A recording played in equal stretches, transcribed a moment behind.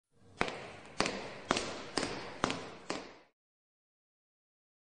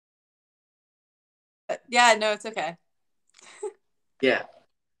Yeah, no, it's okay. Yeah,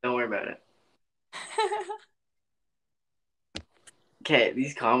 don't worry about it. Okay,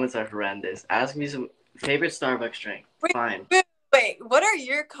 these comments are horrendous. Ask me some favorite Starbucks drink. Wait, Fine. wait. What are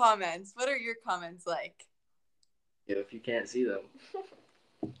your comments? What are your comments like? Yeah, if you can't see them.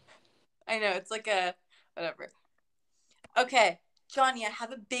 I know it's like a whatever. Okay, Johnny, I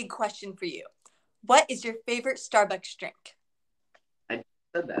have a big question for you. What is your favorite Starbucks drink? I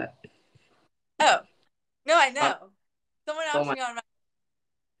said that. Oh, no, I Oh, know. Someone oh asked my. me on my.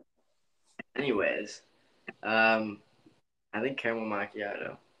 Anyways, um, I think caramel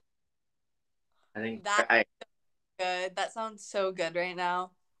macchiato. I think That's I good. That sounds so good right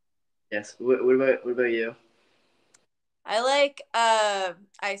now. yes. What about you? I like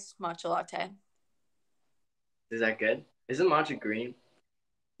iced matcha latte. Is that good? Isn't matcha green?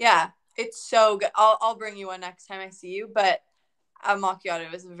 Yeah, it's so good. I'll bring you one next time I see you, but a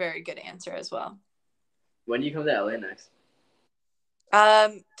macchiato is a very good answer as well. When do you come to LA next?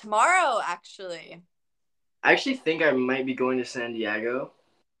 Tomorrow actually. I actually think I might be going to San Diego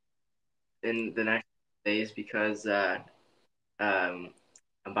in the next days because um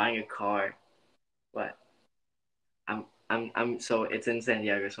I'm buying a car. What? I'm so it's in San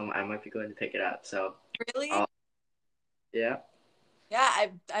Diego, so I might be going to pick it up. So Really? I'll yeah. Yeah,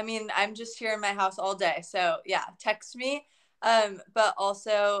 I mean, I'm just here in my house all day. So, yeah, text me. But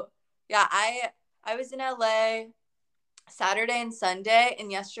also, yeah, I was in LA Saturday and Sunday,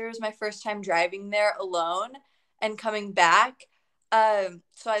 and yesterday was my first time driving there alone and coming back. So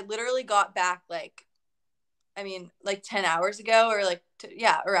I literally got back like 10 hours ago or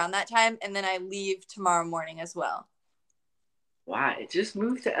yeah, around that time, and then I leave tomorrow morning as well. Why? Just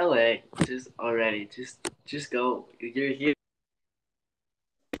move to LA. Just already. Just go. You're here.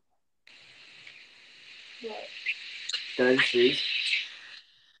 Can I just freeze?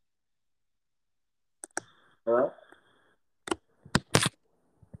 Hello?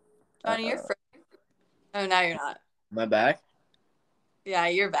 Johnny, you're Uh-oh. free. Oh, now you're not. Am I back? Yeah,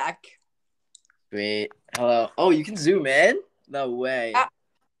 you're back. Great. Hello. Oh, you can zoom in? No way. Yeah.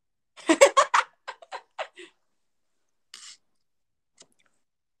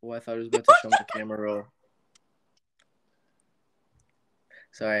 Oh, I thought I was about to show my camera roll.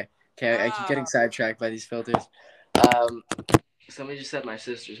 Sorry. Okay, I keep getting Wow. sidetracked by these filters. Um, Somebody just said my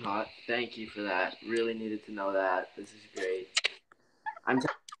sister's hot. Thank you for that. Really needed to know that. This is great. I'm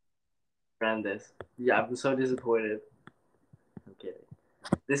telling my friend this. Yeah, I'm so disappointed. I'm kidding.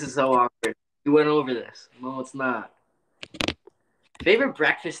 This is so awkward. You went over this. No, it's not. Favorite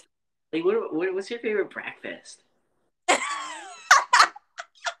breakfast? Like, what's your favorite breakfast?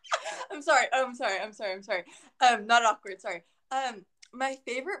 I'm sorry. Oh, I'm sorry. I'm sorry. I'm sorry. Not awkward. Sorry. My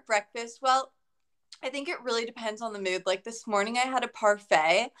favorite breakfast. Well, I think it really depends on the mood. Like this morning, I had a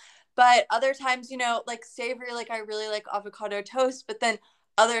parfait, but other times, like savory. Like I really like avocado toast, but then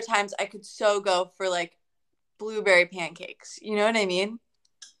other times I could so go for like blueberry pancakes. You know what I mean?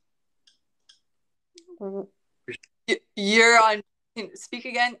 You're on. Speak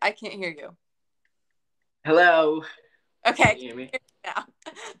again. I can't hear you. Hello. Okay, Can I can you hear me? hear you now.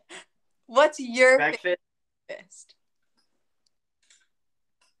 What's your Breakfast. favorite?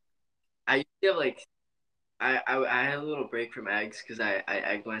 I used to have like I had a little break from eggs because I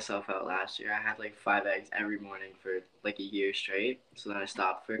egged myself out last year. I had like 5 eggs every morning for like a year straight. So then I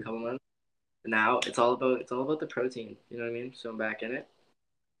stopped for a couple months. And now it's all about the protein. You know what I mean? So I'm back in it.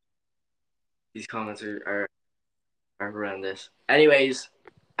 These comments are horrendous. Anyways,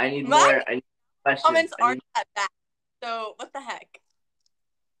 I need My more. I need questions. comments I aren't need. that bad. So what the heck?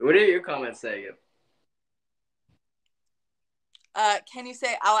 What are your comments saying? Can you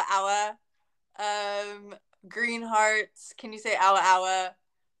say awa awa? Green hearts. Can you say awa awa?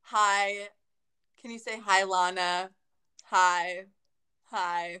 Hi. Can you say hi Lana? Hi.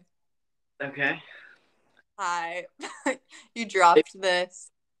 Hi. Okay. Hi. You dropped this.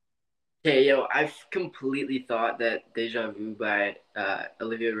 Okay, yo, I've completely thought that "Déjà Vu" by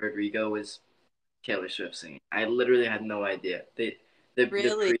Olivia Rodrigo was Taylor Swift singing. I literally had no idea. The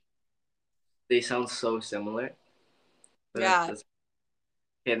Really? pre they sound so similar, but that's Yeah. that's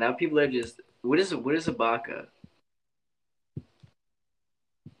okay. Now people are just what is a BAKA?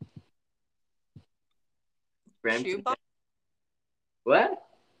 Brampton. Shoebox? What?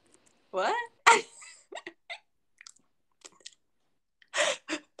 What?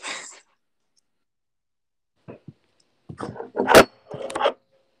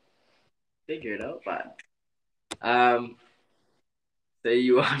 Figure it out, but say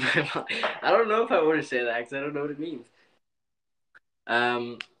you on my mind. I don't know if I want to say that because I don't know what it means.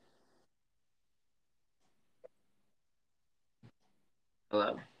 Um,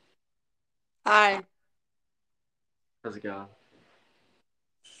 Hello. Hi. How's it going?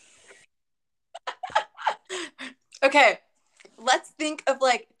 Okay, let's think of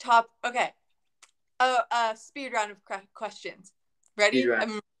like top. Okay, speed round of questions. Speed Ready? round. I'm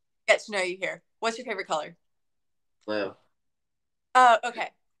gonna get to know you here. What's your favorite color? Blue. Okay.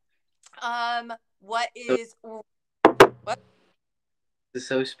 What So, is what? this is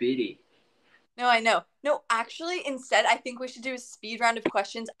so speedy. No, I know. No, actually, instead, I think we should do a speed round of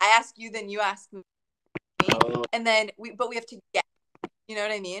questions. I ask you, then you ask me, Oh, and then we have to get. You know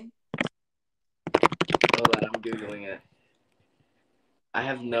what I mean? hold on, I'm Googling it. I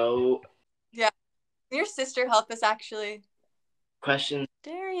have no Yeah. Can your sister help us actually? questions.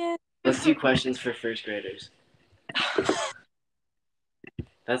 Darian. Let's do questions for first graders.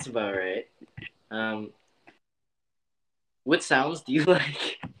 That's about right. Um, what sounds do you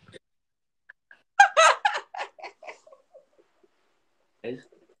like?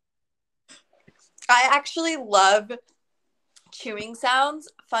 I actually love chewing sounds.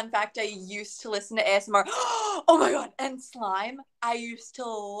 Fun fact, I used to listen to ASMR. Oh my god, and slime. I used to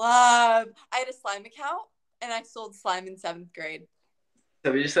love. I had a slime account and I sold slime in 7th grade.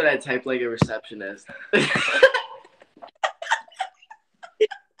 So we just said I typed like a receptionist.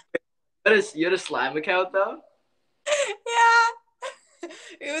 You had a slime account though? Yeah.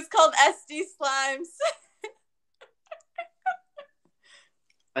 It was called SD Slimes.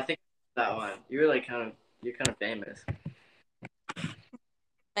 I think that one. You're kind of famous.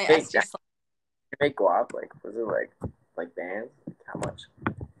 My Hey, SD Jack, Slime. you make guap? Like, was it like bands? How much?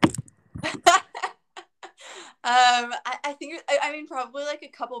 I think I mean probably like a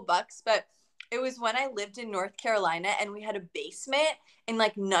couple bucks, but it was when I lived in North Carolina and we had a basement, and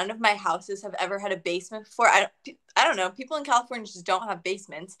like none of my houses have ever had a basement before. I don't know. People in California just don't have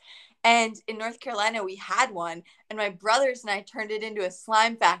basements. And in North Carolina we had one, and my brothers and I turned it into a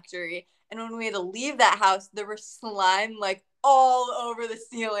slime factory. And when we had to leave that house, there was slime like all over the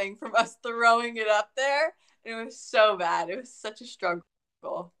ceiling from us throwing it up there. And it was so bad. It was such a struggle.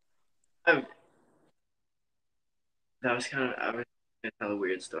 Oh, that was kind of. I was gonna tell a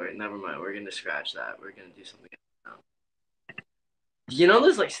weird story. Never mind. We're gonna scratch that. We're gonna do something else now. You know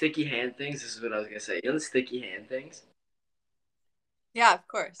those like sticky hand things? This is what I was gonna say. You know the sticky hand things? Yeah, of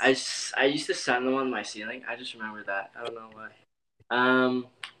course. I used to send them on my ceiling. I just remember that. I don't know why. Um,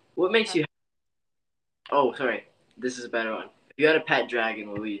 what makes you? Oh, sorry. This is a better one. If you had a pet dragon,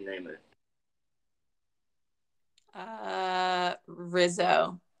 what would you name it?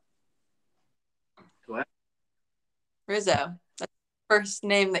 Rizzo. What? Rizzo. That's the first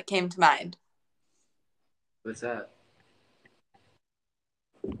name that came to mind. What's that?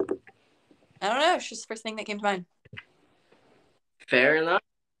 I don't know. It's just the first thing that came to mind. Fair enough.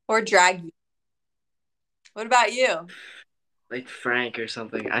 Or Draggy. What about you? Like Frank or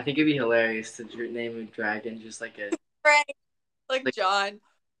something. I think it'd be hilarious to name a dragon just like a Frank. Like like John.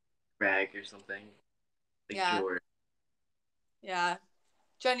 Greg or something. Like Yeah. George. Yeah.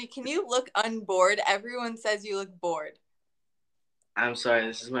 Johnny, can you look unbored? Everyone says you look bored. I'm sorry,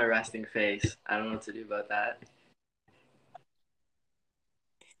 this is my resting face. I don't know what to do about that.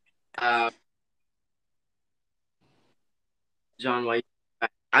 Uh, John, why?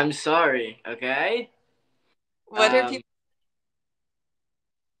 I'm sorry. Okay. What are Um, people?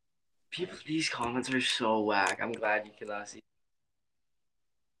 people, these comments are so whack. I'm glad you cannot see.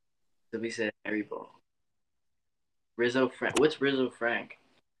 Somebody said Harry Ball. Rizzo Frank. What's Rizzo Frank?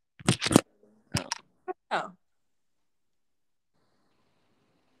 Oh. Oh.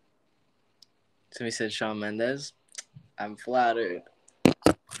 Somebody said Shawn Mendes. I'm flattered.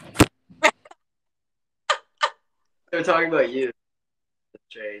 They're talking about you. That's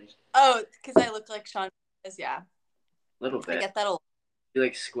strange. Oh, because I look like Sean. Yeah. A little I bit. get that a lot. You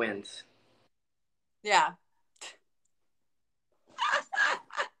like squints. Yeah.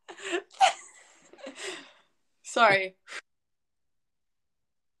 Sorry.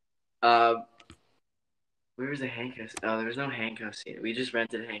 Um, where was the handcuffs? Oh, there was no handcuffs scene. We just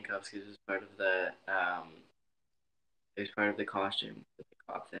rented handcuffs because it was part of the costume that the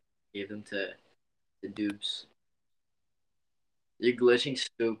cop thing gave them to the dupes. You're glitching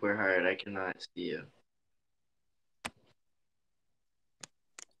super hard. I cannot see you.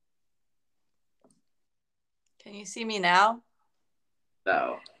 Can you see me now?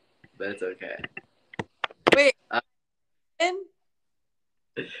 No, but it's okay. Wait. Uh, In?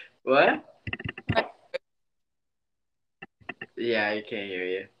 what? Yeah, I can't hear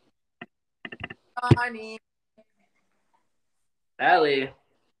you. Johnny. Ellie.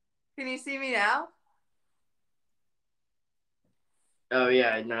 Can you see me now? Oh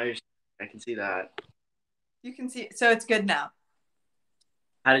yeah, now you're. I can see that. You can see. So it's good now.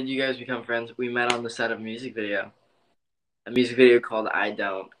 How did you guys become friends? We met on the set of a music video. a music video called "I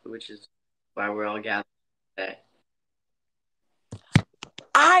Don't," which is why we're all gathered today.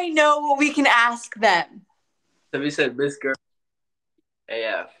 I know what we can ask them. Somebody said Miss Girl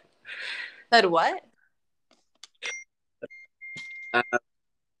AF. Said what?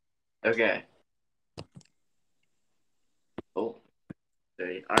 Okay. Oh,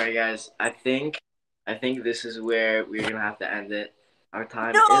 sorry. All right, guys. I think this is where we're gonna have to end it. Our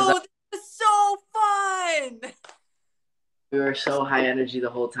time is No, up. this is so fun. We were so high energy the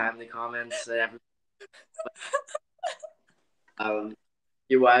whole time. The comments and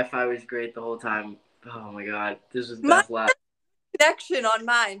your Wi-Fi was great the whole time. Oh my god, this was the My best laugh. connection on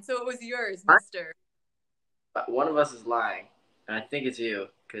mine, so it was yours, mister. One of us is lying, and I think it's you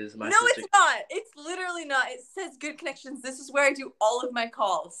because my No, sister. it's not. It's literally not. It says good connections. This is where I do all of my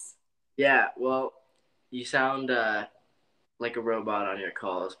calls. Yeah, well, you sound like a robot on your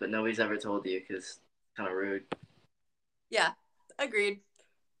calls, but nobody's ever told you because it's kind of rude. Yeah, agreed.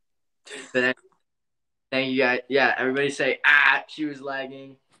 But thank you guys. Yeah, everybody say she was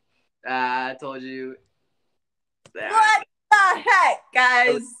lagging. I told you. What the heck,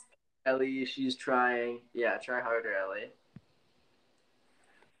 guys? Ellie, she's trying. Yeah, try harder, Ellie.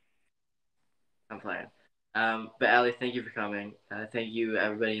 I'm playing. But Ellie, thank you for coming. Thank you,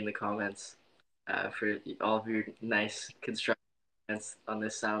 everybody in the comments, for all of your nice constructions on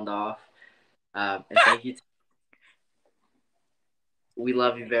this sound off. And thank you. We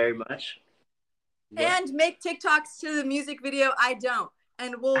love you very much. And make TikToks to the music video I Don't.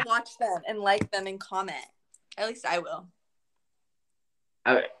 And we'll watch them and like them and comment. At least I will.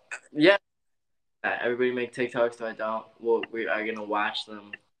 Yeah. Everybody make TikToks so I don't. We are going to watch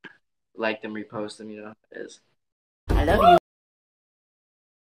them, like them, repost them. You know how it is. I love you.